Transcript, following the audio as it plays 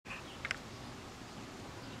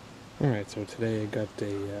Alright, so today I got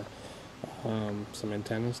some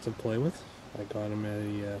antennas to play with. I got them at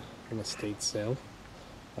an estate sale,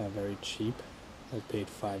 very cheap. I paid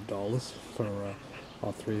 $5 for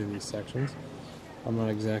all three of these sections. I'm not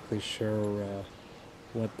exactly sure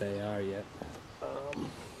what they are yet.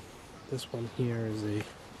 This one here is a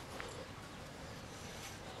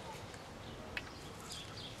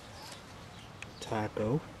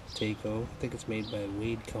Taco. I think it's made by a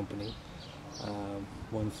YAGI company.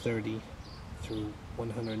 130 through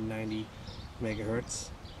 190 megahertz.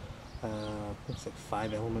 Looks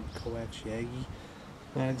like 5-element coax YAGI.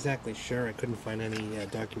 Not exactly sure. I couldn't find any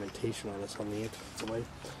documentation on this on the internet, so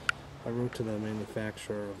I wrote to the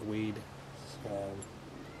manufacturer of weed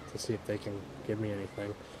to see if they can give me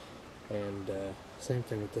anything. And same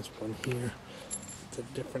thing with this one here. It's a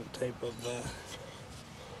different type of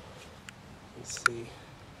let's see,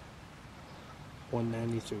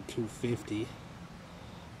 190 through 250.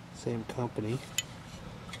 Same company.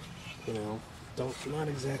 You know, not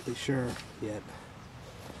exactly sure yet.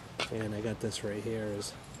 And I got this right here.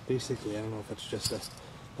 Is basically, I don't know if it's just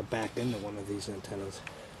a back end of one of these antennas.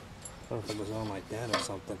 I don't know if it was on like that or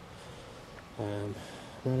something.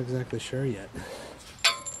 Not exactly sure yet.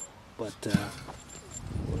 But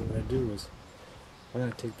what I'm gonna do is I'm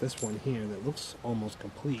gonna take this one here that looks almost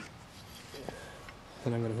complete,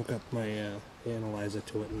 and I'm gonna hook up my analyzer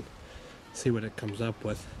to it and see what it comes up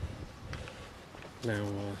with. Now,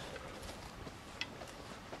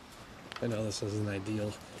 I know this isn't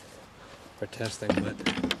ideal for testing, but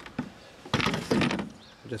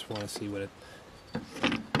I just want to see what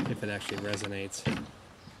if it actually resonates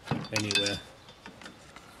anywhere.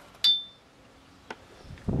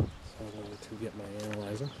 So I'm going to get my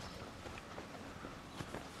analyzer.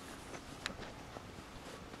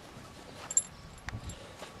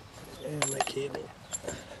 And my cable.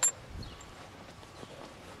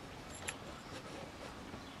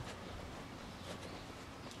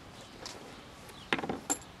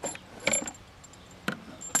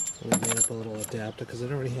 And I made up a little adapter because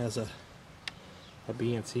it already has a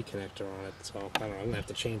BNC connector on it, so I don't know, I'm going to have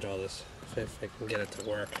to change all this if I can get it to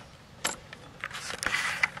work.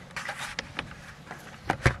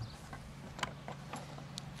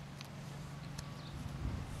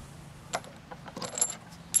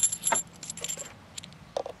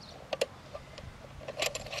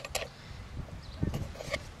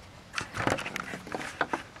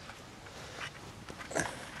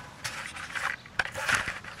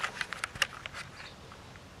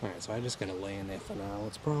 Alright, so I'm just going to lay in there for now.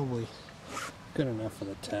 It's probably good enough for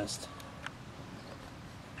the test.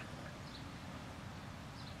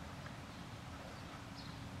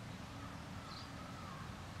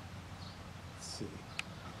 Let's see.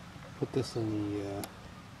 Put this in the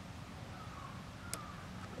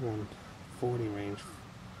 140 range.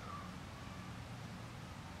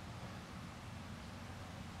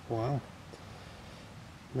 Wow.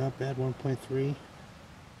 Not bad, 1.3.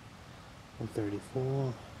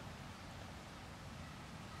 134.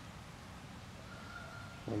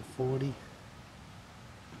 140.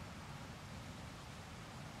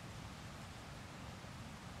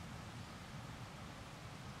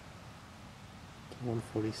 To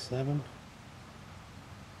 147.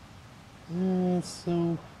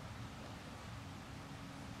 So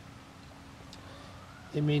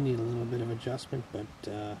it may need a little bit of adjustment, but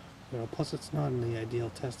you know, plus it's not in the ideal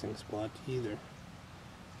testing spot either.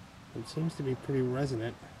 It seems to be pretty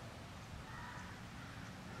resonant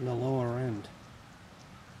in the lower end.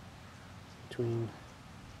 Between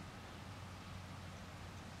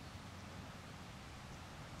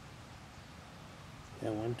yeah,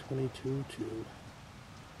 122 to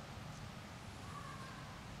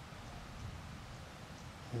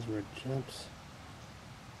as where it jumps.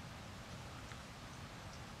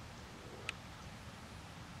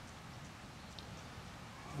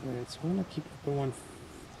 Alright, so I'm going to keep it at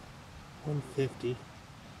 150,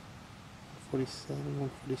 147,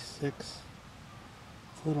 146.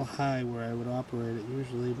 A little high where I would operate it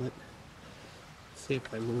usually, but let's see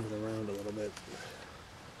if I move it around a little bit.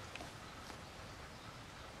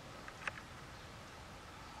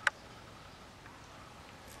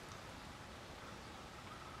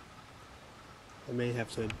 I may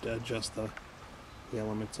have to adjust the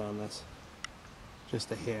elements on this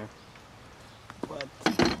just a hair, but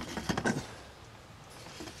let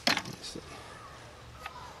me see,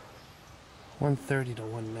 130 to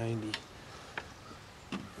 190.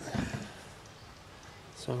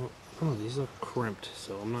 So, oh, these look crimped,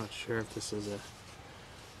 so I'm not sure if this is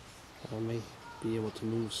I may be able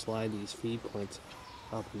to slide these feed points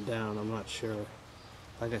up and down. I'm not sure.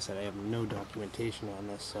 Like I said, I have no documentation on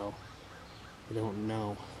this, so I don't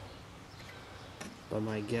know. but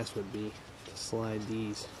my guess would be to slide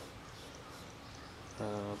these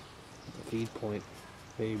the feed point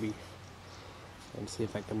maybe, and see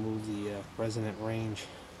if I can move the resonant range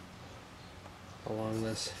along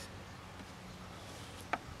this.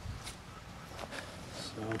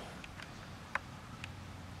 So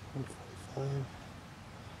 145.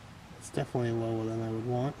 It's definitely lower than I would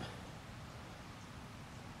want.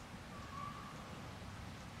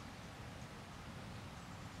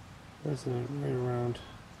 Resonant right around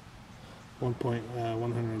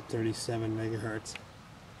 137 megahertz.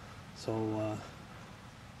 So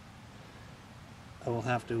I will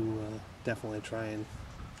have to definitely try and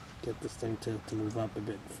get this thing to move up a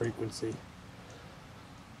bit in frequency.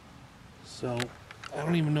 So I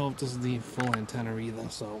don't even know if this is the full antenna either,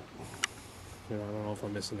 so I don't know if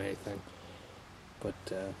I'm missing anything. But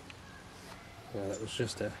that was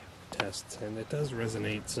just a test, and it does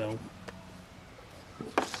resonate, so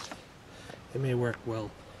it may work well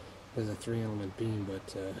as a 3-element beam,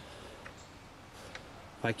 but if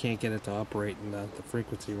I can't get it to operate in the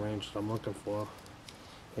frequency range that I'm looking for,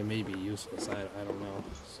 it may be useless. I don't know.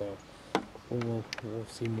 So we'll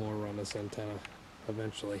see more on this antenna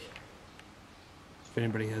eventually. If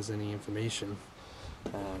anybody has any information,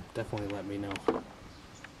 definitely let me know.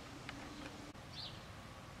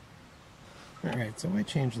 Alright, so I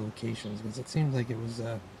changed locations because it seemed like it was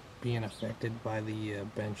being affected by the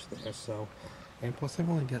bench there. So, and plus I've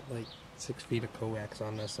only got like 6 feet of coax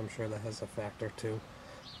on this. I'm sure that has a factor too.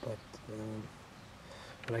 But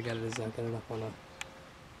what I got it is I got it up on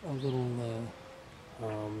a little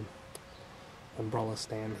umbrella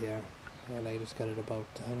stand here, and I just got it about,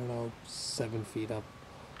 I don't know, 7 feet up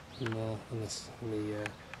in the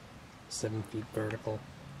 7 feet vertical,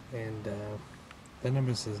 and the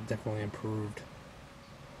numbers has definitely improved.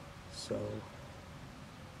 So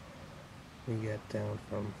we get down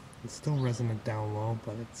from, it's still resonant down low,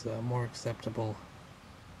 but it's more acceptable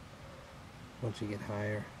once you get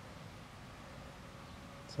higher.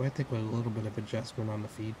 So I think with a little bit of adjustment on the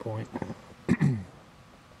feed point, I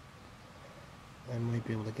might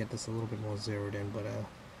be able to get this a little bit more zeroed in, but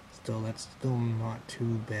that's still not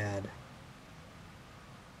too bad.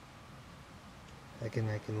 I can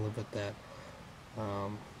live with that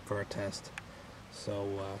for a test. So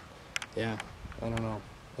yeah, I don't know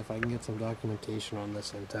if I can get some documentation on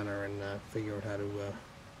this antenna and figure out how to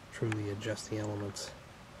truly adjust the elements.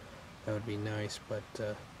 That would be nice, but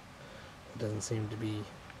it doesn't seem to be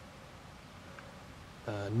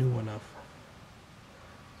new enough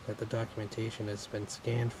that the documentation has been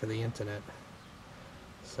scanned for the internet.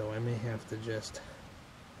 So I may have to just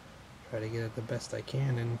try to get it the best I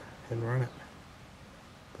can and run it.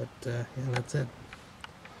 But yeah, that's it.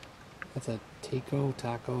 That's a taco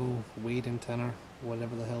weight antenna,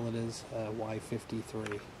 whatever the hell it is,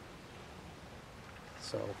 Y53.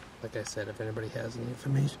 So, like I said, if anybody has any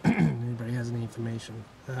information,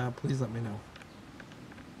 please let me know.